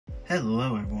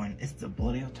Hello everyone, it's the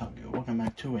Bloody Otaku. Welcome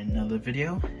back to another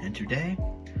video, and today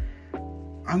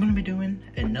I'm going to be doing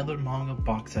another manga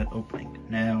box set opening.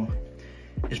 Now,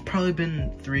 it's probably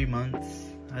been 3 months,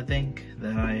 I think,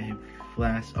 that I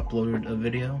last uploaded a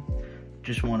video.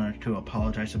 Just wanted to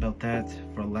apologize about that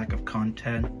for lack of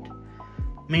content,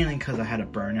 mainly because I had a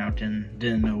burnout and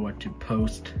didn't know what to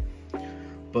post.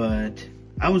 But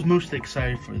I was mostly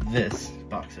excited for this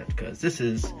box set because this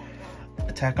is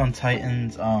Attack on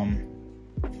Titan's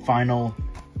final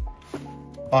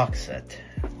box set,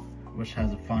 which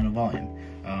has a final volume.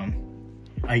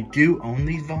 I do own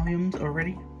these volumes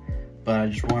already, but I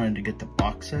just wanted to get the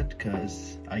box set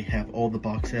because I have all the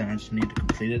box set and I just need to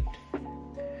complete it.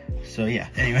 So yeah,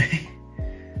 anyway,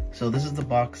 so this is the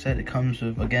box set. It comes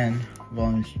with, again,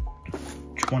 volumes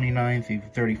 29 through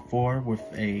 34 with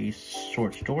a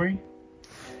short story.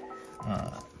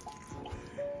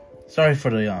 Sorry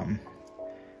for the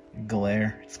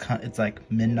glare. It's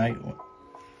like midnight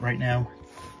right now.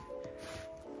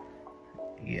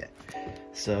 Yeah.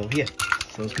 So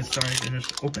let's get started and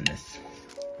just open this.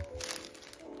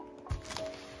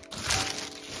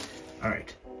 All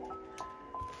right.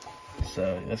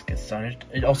 So let's get started.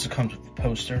 It also comes with a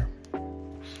poster,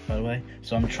 by the way.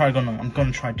 So I'm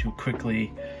gonna try to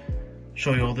quickly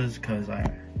show you all this because I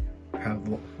have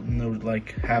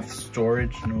half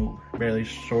storage, barely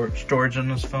storage on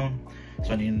this phone.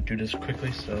 So I need to do this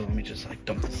quickly, so let me just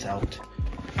dump this out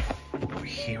over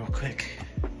here real quick.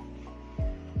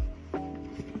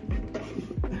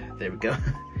 There we go.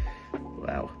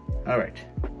 Wow. Alright.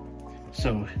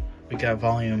 So we got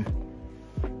volume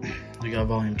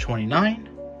 29.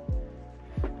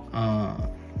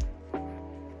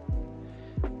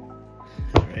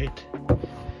 Alright.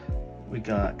 We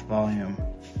got volume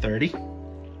 30.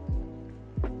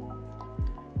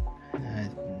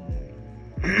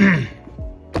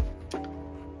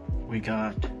 We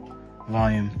got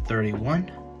volume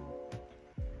 31.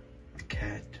 The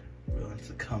cat wants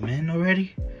to come in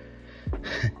already.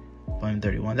 Volume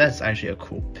 31. That's actually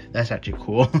cool.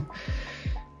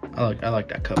 I like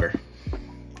that cover.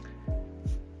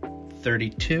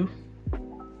 32.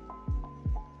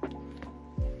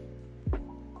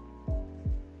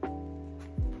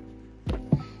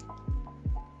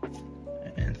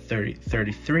 And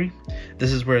 33.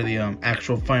 This is where the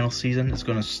actual final season is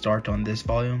going to start on this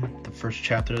volume, the first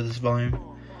chapter of this volume.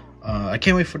 I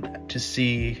can't wait to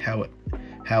see how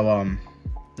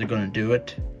they're going to do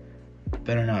it.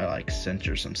 Better not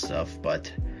censor some stuff,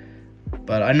 but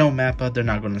I know Mappa, they're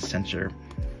not going to censor.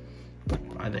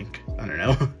 I think, I don't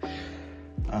know.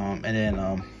 And then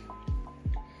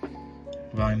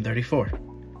volume 34,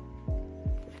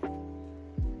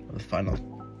 the final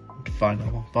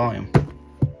volume.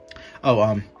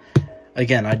 Oh,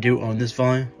 again, I do own this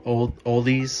volume, all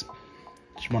these.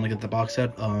 Just want to get the box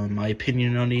set. My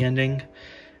opinion on the ending,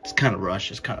 it's kind of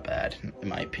rushed. It's kind of bad, in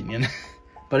my opinion.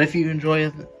 But if you enjoy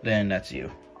it, then that's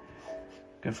you.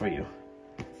 Good for you.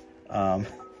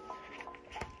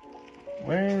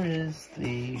 Where is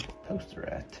the poster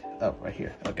at? Oh, right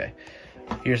here. Okay.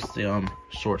 Here's the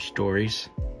short stories.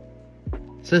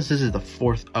 It says this is the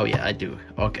fourth. Oh yeah, I do.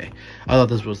 Okay. I thought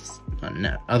this was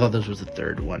I thought this was the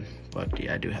third one, but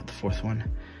yeah, I do have the fourth one.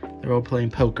 They're all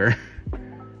playing poker,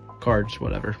 cards,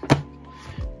 whatever.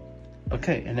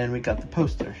 Okay, and then we got the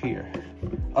poster here.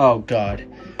 Oh god,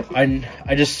 I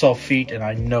just saw feet and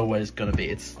I know what it's gonna be.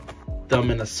 It's them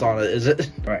in the sauna, is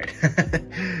it? Right.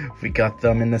 We got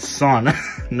them in the sauna.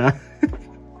 No.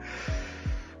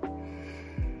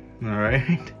 All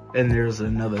right, and there's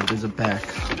a back.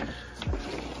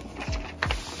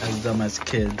 As dumb as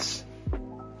kids.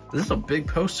 This is a big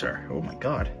poster. Oh my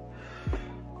god.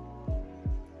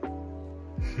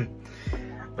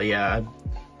 But yeah,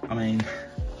 I mean,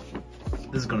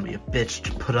 this is gonna be a bitch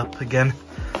to put up again.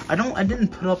 I didn't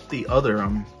put up the other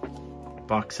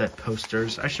box set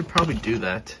posters. I should probably do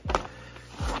that.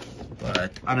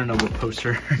 But I don't know what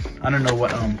poster. I don't know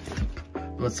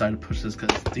what side to push this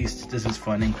because this is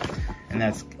funny, and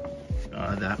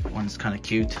that one's kind of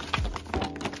cute.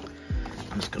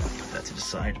 I'm just gonna put that to the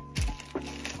side.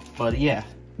 But yeah,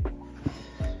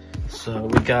 so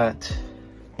we got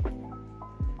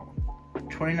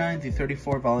 29 through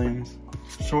 34 volumes,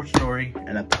 short story,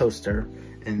 and a poster,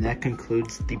 and that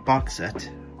concludes the box set.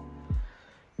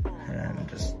 And I'll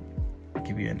just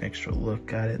give you an extra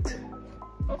look at it.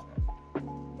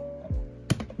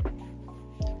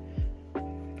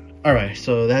 Alright,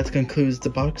 so that concludes the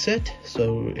box set.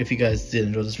 So if you guys did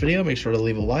enjoy this video, make sure to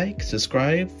leave a like,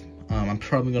 subscribe. I'm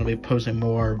probably going to be posting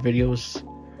more videos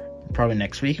probably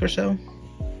next week or so.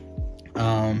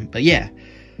 But yeah,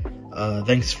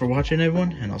 Thanks for watching,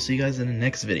 everyone, and I'll see you guys in the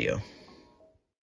next video.